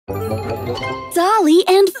Dolly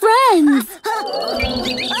and Friends!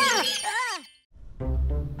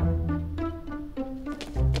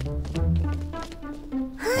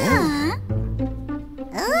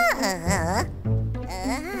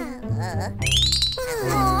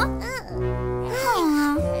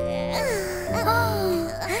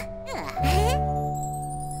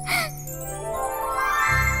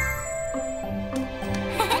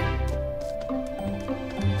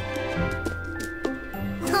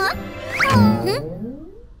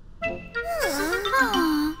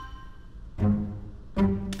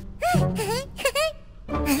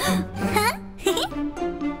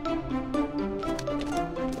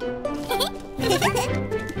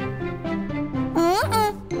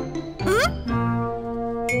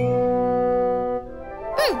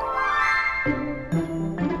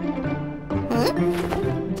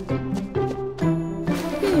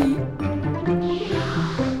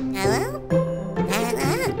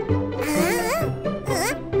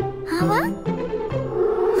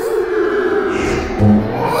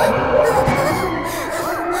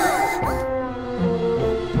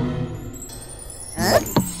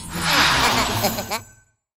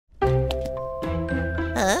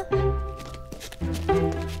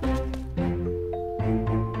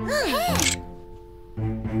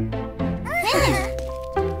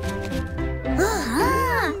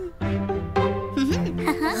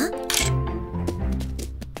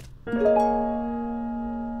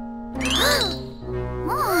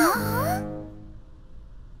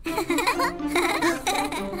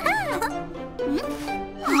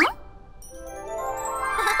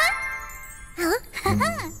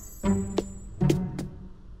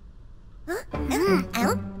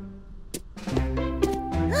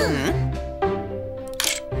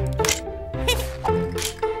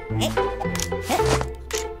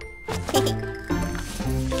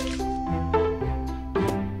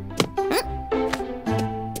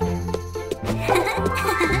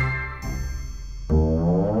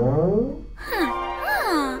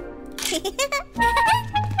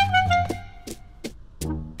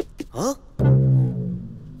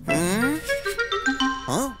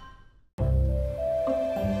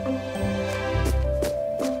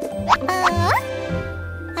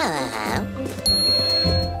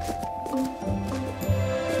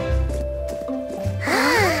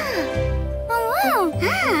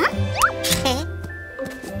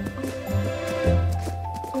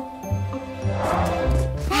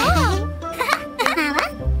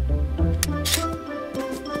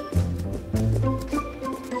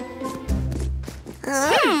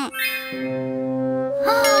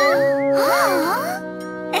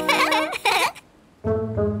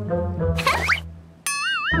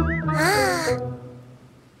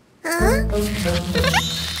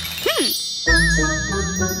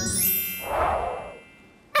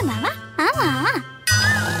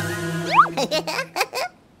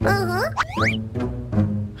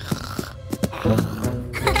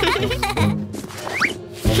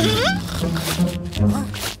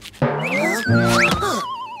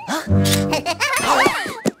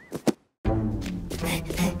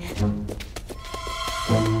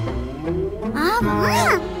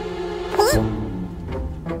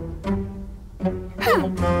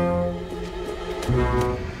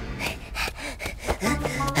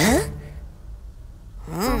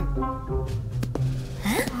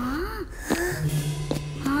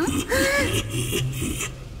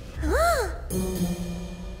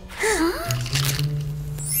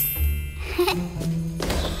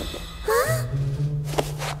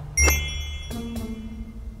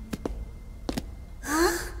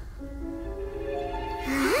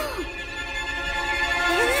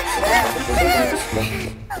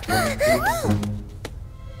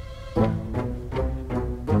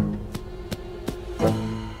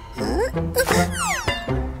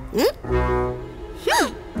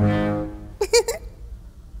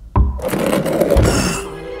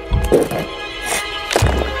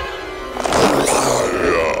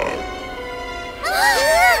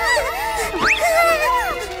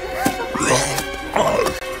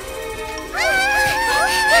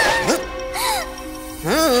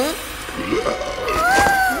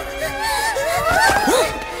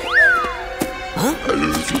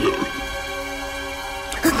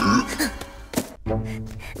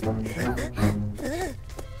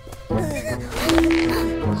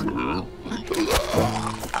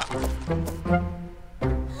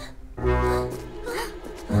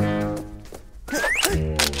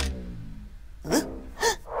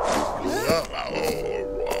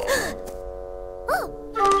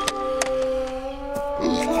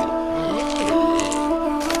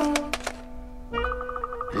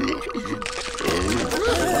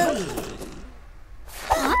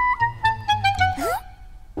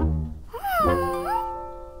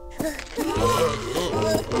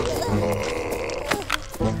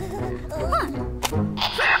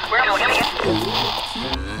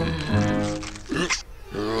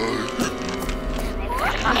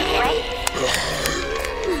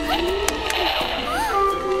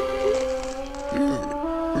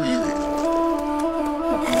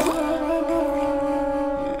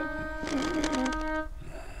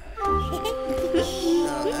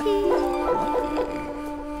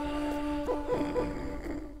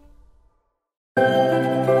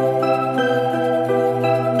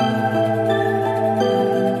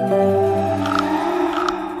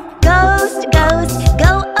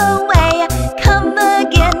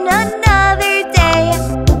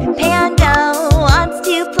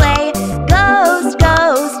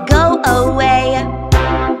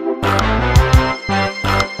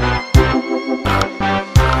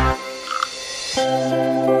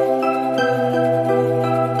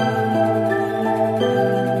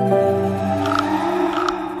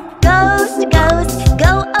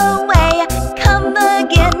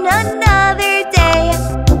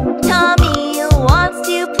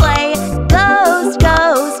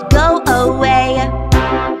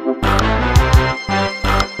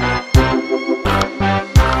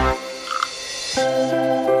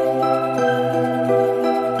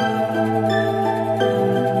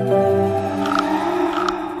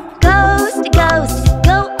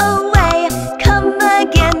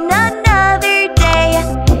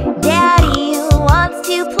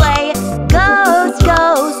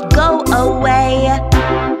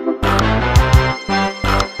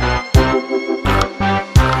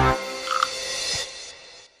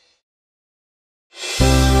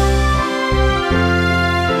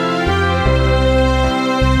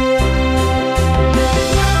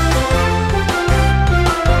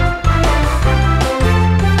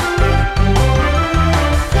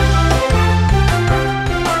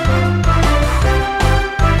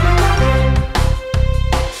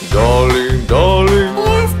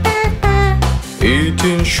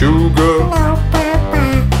 sugar? No,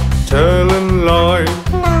 Papa. Tell a lie.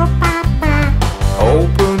 No, Papa.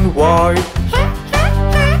 Open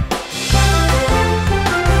wide.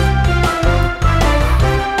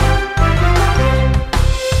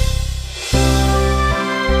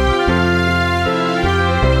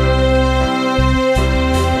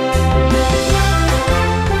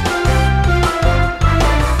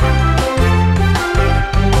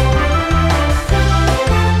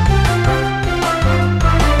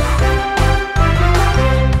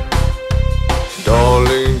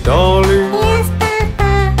 Dolly, Dolly, Yes,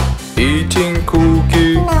 Papa. eating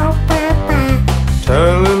cookie. No, Papa.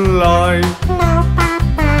 Tell a lie. No,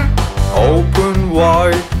 Papa. Open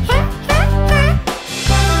wide.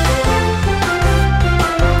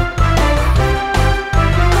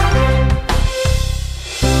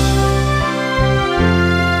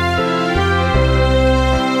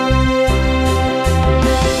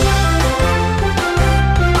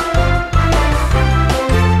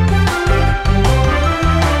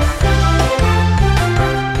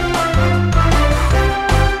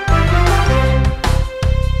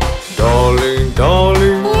 Dolly,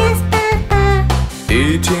 Dolly, Yes, Papa.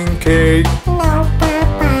 eating cake. No,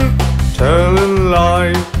 Papa. Tell a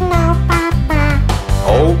lie. No, Papa.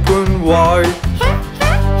 Open wide.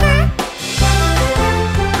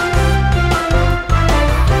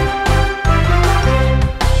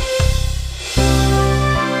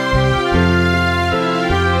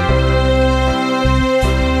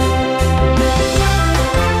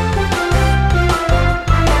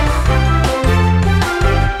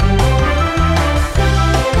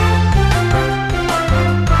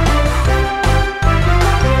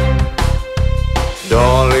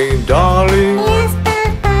 Dolly, Dolly, Yes,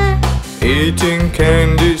 Papa. eating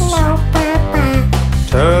candies. No, Papa.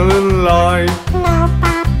 Tell a lie. No,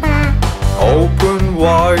 Papa. Open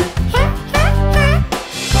wide.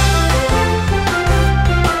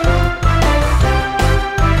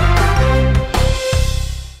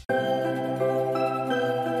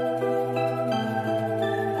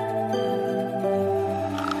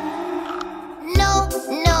 No,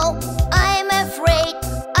 no, I'm afraid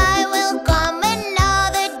I will come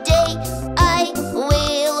another day. I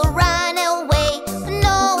will run away.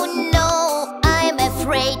 No, no, I'm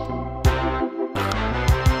afraid.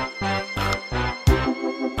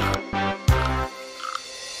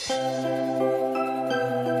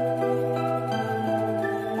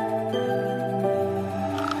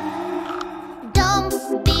 Don't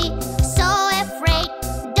be so afraid.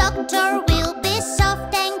 Doctor will be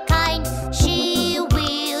soft and kind. She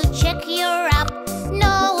will check you up.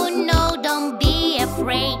 No, no, don't be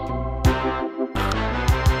afraid.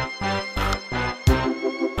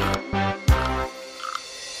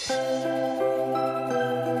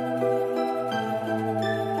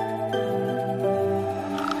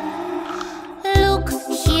 Look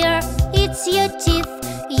here, it's your teeth.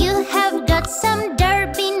 You have got some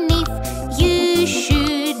dirt beneath. You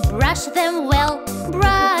should brush them well.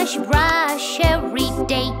 Brush, brush every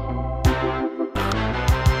day.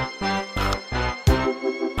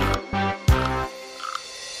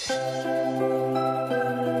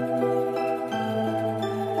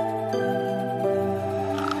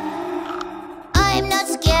 I'm not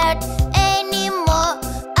scared anymore.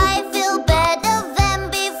 I feel better than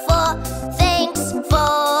before. Thanks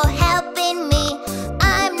for helping me.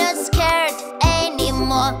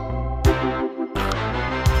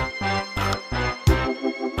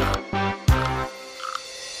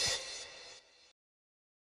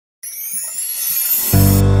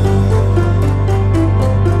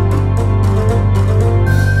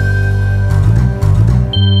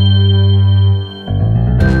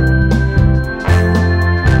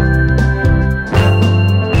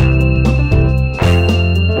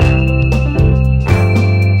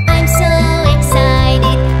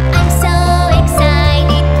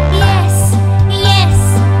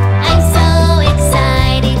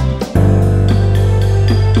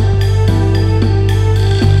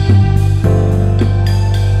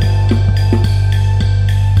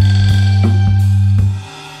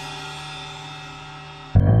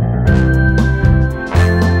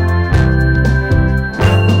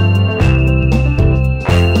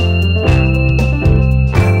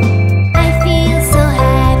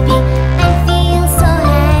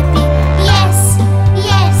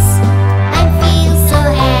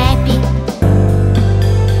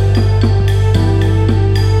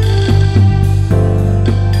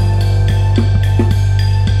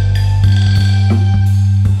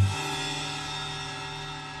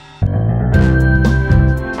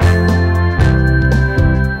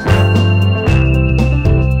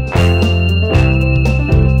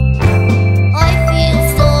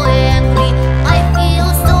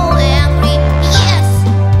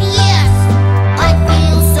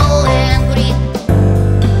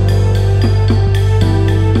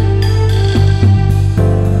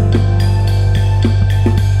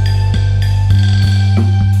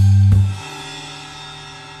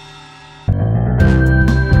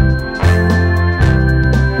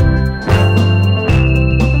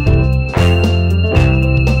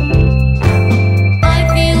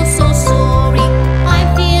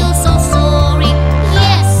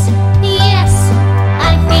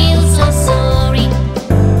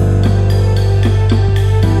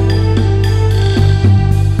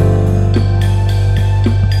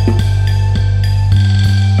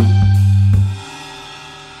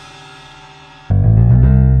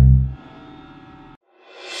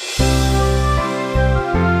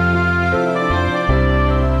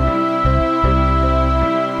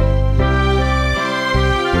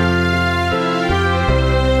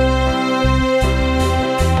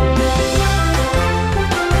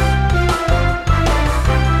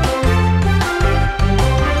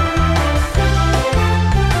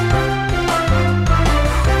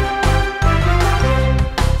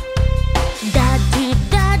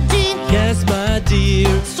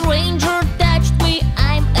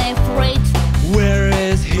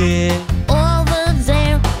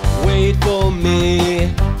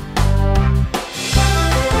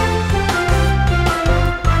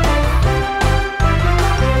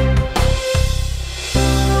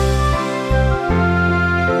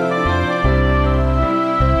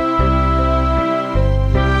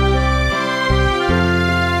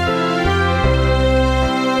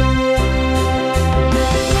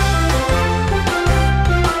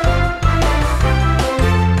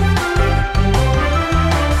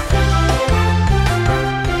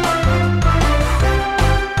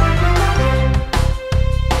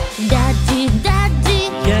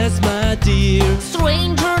 my dear.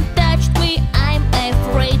 Stranger touched me, I'm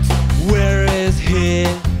afraid. Where is he?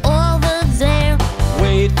 Over there.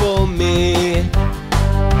 Wait for me.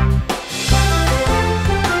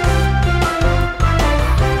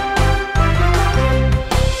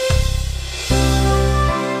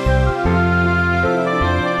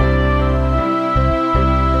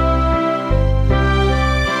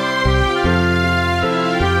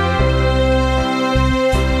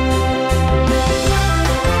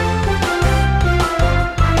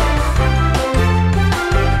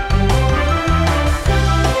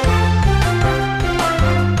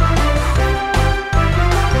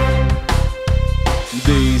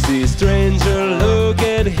 This is stranger, look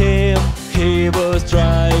at him. He was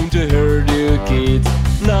trying to hurt you kids.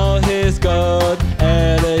 Now he's caught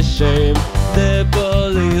and ashamed. The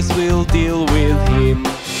police will deal with him.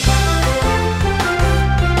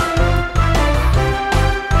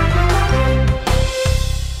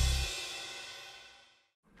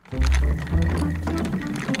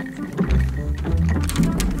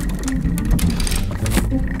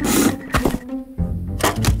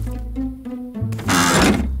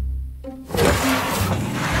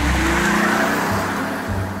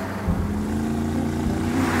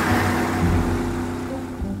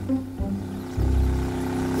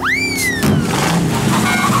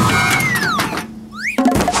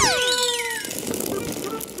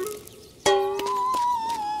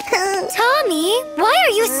 Tommy, why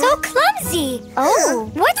are you so clumsy?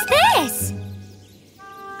 Oh, what's this?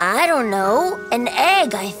 I don't know. An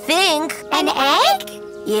egg, I think. An egg?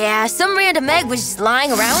 Yeah, some random egg was just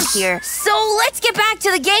lying around here. So let's get back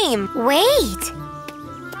to the game. Wait.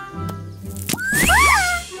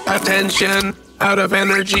 Attention, out of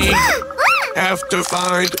energy. Have to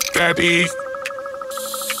find Daddy.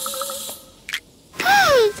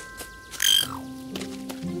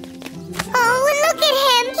 Oh, look at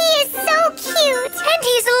him. He is so cute. And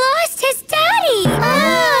he's lost his daddy.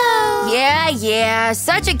 Oh. Yeah,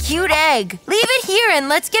 such a cute egg. Leave it here and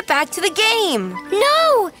let's get back to the game.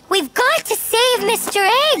 No, we've got to save Mr.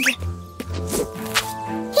 Egg.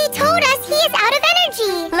 He told us he is out of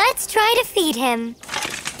energy. Let's try to feed him.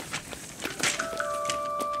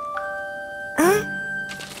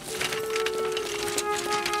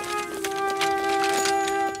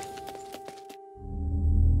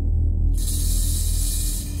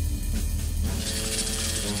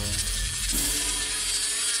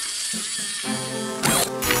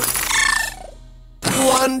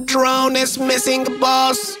 One drone is missing,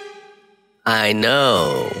 boss. I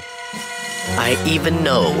know. I even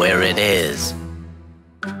know where it is.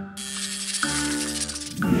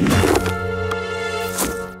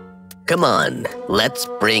 Come on, let's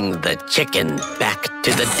bring the chicken back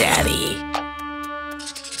to the daddy.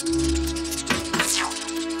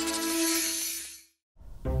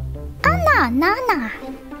 Anna, Nana.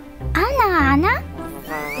 Anna, Anna.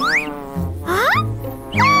 Huh?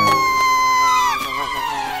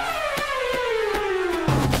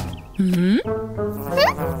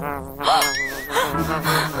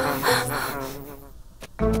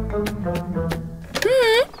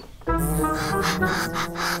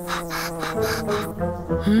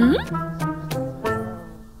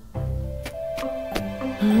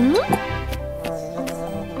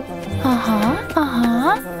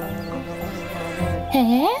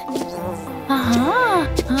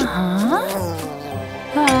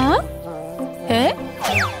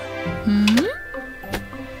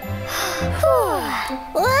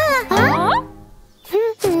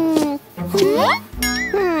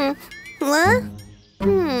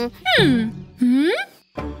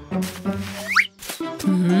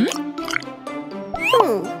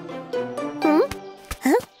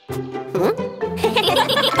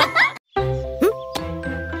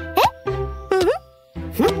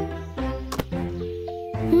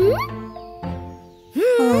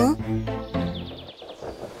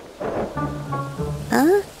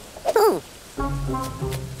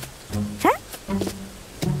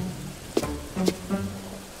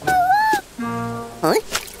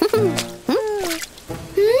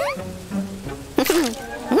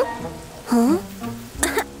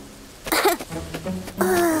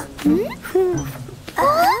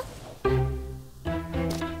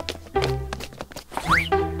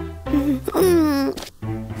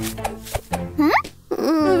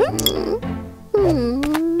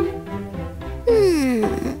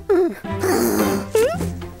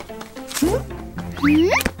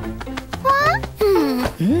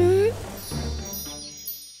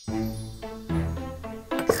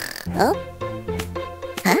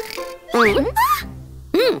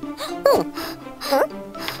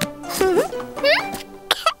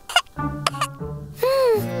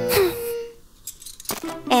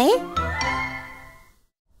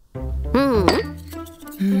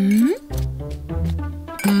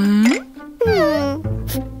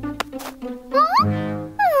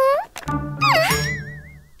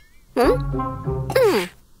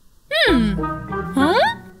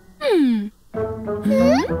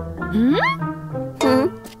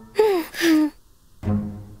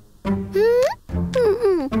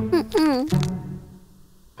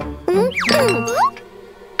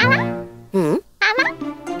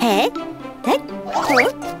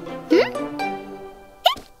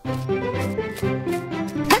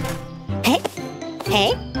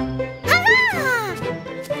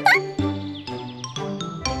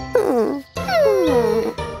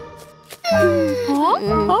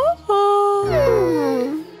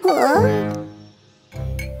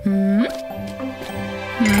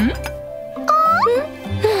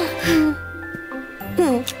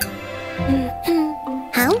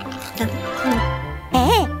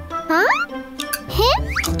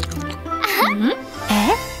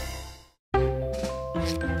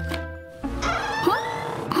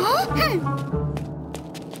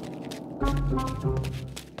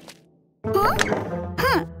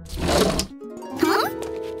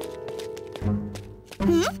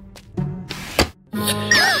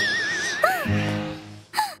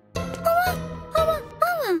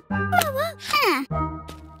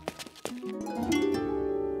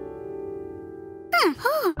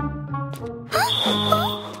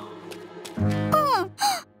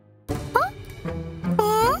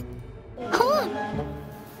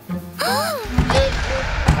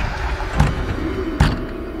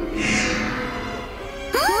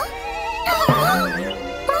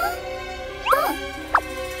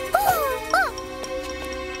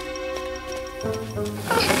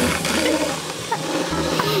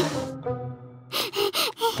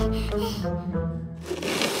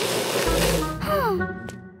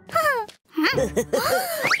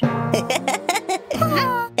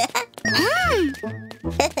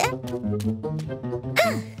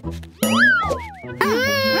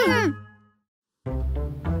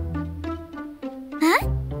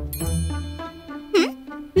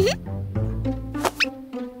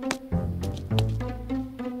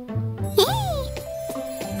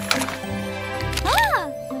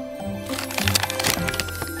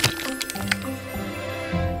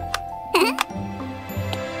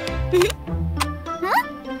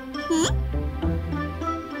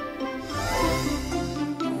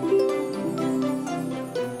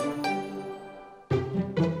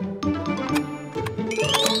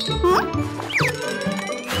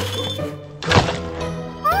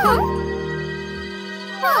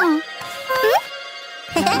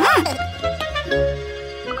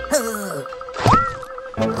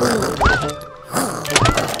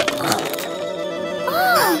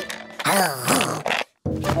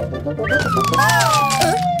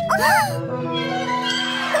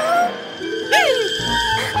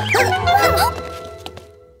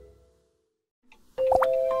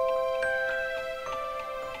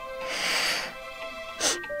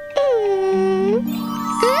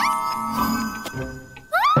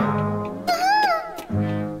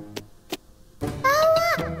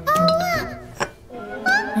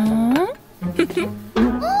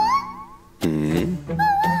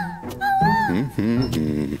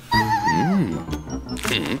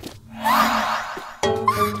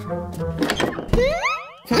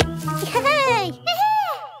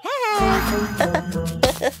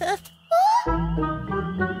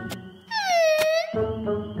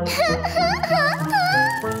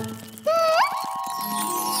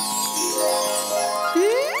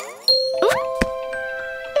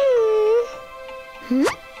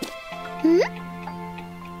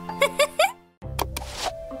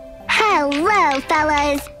 Hello,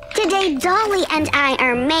 fellas! Today, Dolly and I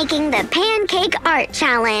are making the Pancake Art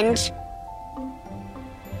Challenge.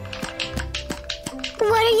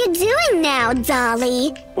 What are you doing now,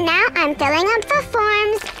 Dolly? Now I'm filling up the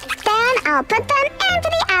forms. Then I'll put them into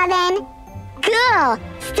the oven. Cool!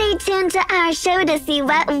 Stay tuned to our show to see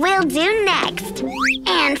what we'll do next.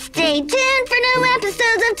 And stay tuned for new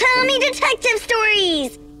episodes of Tommy Detective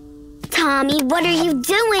Stories! Tommy, what are you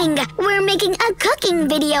doing? We're making a cooking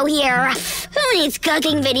video here. Who needs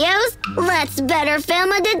cooking videos? Let's better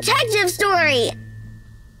film a detective story.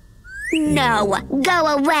 No, go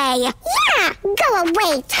away. Yeah, go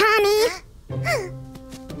away, Tommy.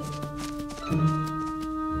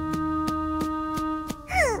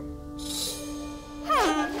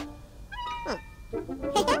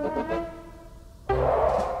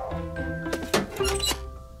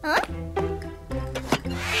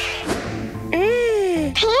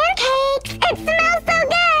 Pancakes! It smells so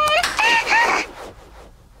good!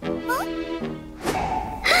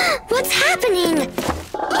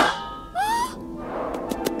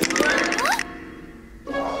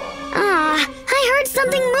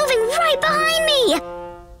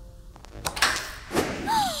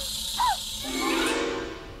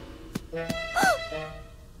 Someone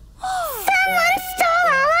stole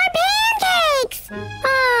all our pancakes!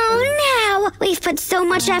 Oh no! We've put so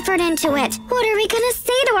much effort into it. What are we gonna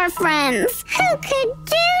say to our friends? Who could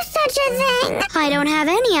do such a thing? I don't have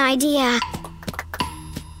any idea.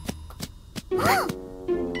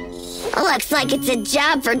 Looks like it's a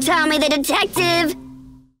job for Tommy the detective.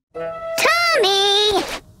 Tommy!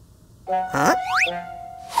 Huh?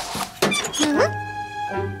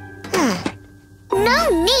 No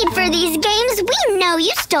need for these games. We know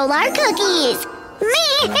you stole our cookies. Me?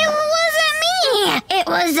 It wasn't me. It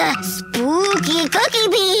was a spooky cookie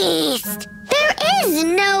beast. There is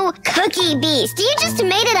no cookie beast. You just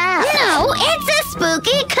made it up. No, it's a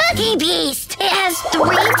spooky cookie beast. It has 3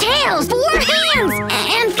 tails, 4 hands,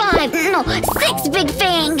 and 6 big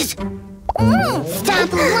fangs.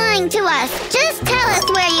 Stop lying to us. Just tell us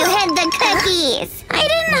where you hid the cookies. I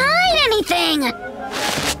didn't hide anything.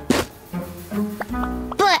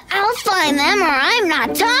 But I'll find them or I'm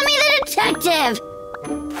not Tommy the detective.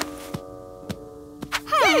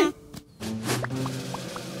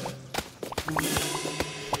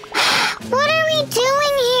 What are we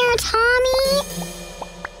doing here, Tommy?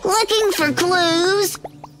 Looking for clues.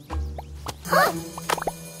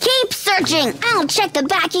 Keep searching. I'll check the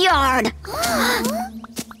backyard.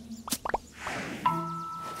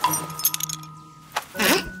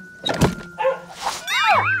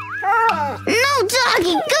 No,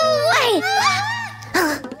 doggy, go away!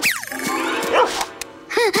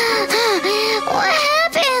 What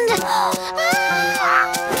happened?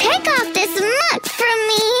 Take off this muck from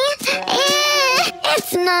me.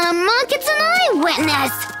 It's not a muck, it's an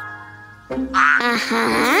eyewitness.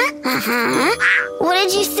 What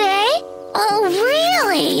did you say? Oh,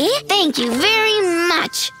 really? Thank you very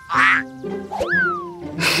much.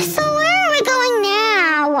 So where are we going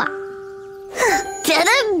now? To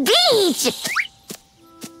the beach!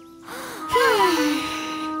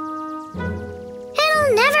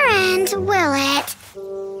 It'll never end, will it?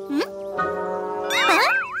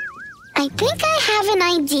 I think I have an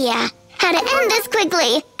idea. How to end this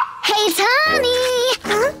quickly. Hey, Tommy!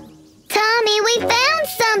 Tommy, we found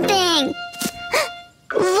something!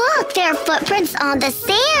 Look, there are footprints on the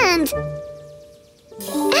sand.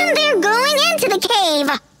 And they're going into the cave.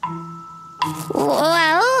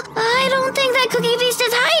 Well, I don't think that Cookie Beast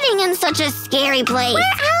is hiding in such a scary place. Where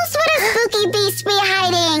else would a spooky beast be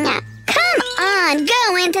hiding? Come on,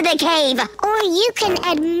 go into the cave. Or you can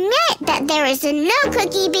admit that there is no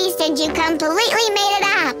Cookie Beast and you completely made it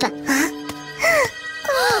up.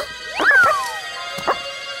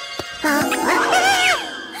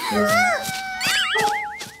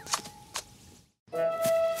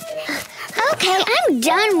 Okay, I'm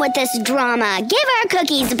done with this drama. Give our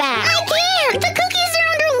cookies back. I can't! The cookies are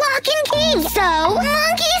under lock and key. So,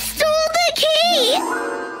 Monkey stole the key.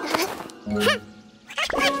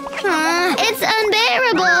 It's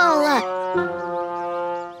unbearable.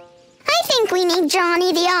 I think we need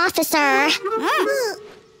Johnny the officer.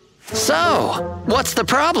 So, what's the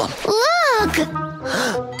problem? Look!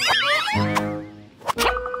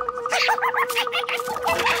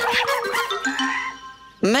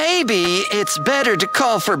 Maybe it's better to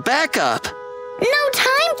call for backup. No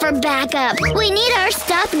time for backup. We need our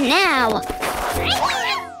stuff now.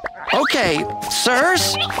 Okay,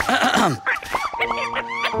 sirs.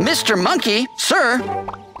 Mr. Monkey, sir.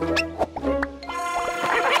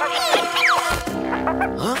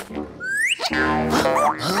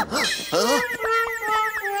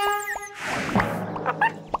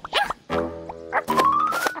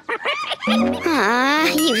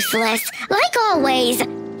 Useless, like always.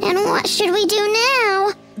 And what should we do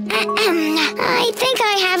now? I think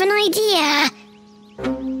I have an idea.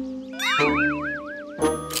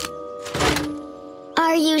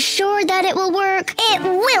 Are you sure that it will work? It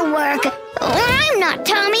will work. I'm not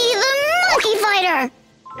Tommy the Monkey Fighter.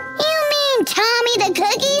 You mean Tommy the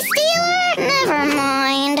Cookie Stealer? Never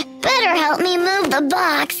mind. Better help me move the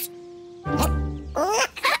box.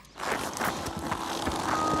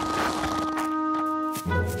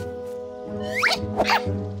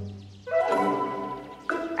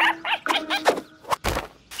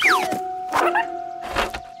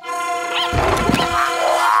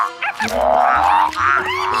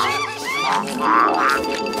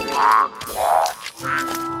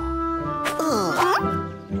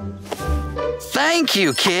 Thank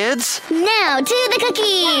you, kids. Now to the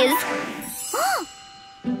cookies.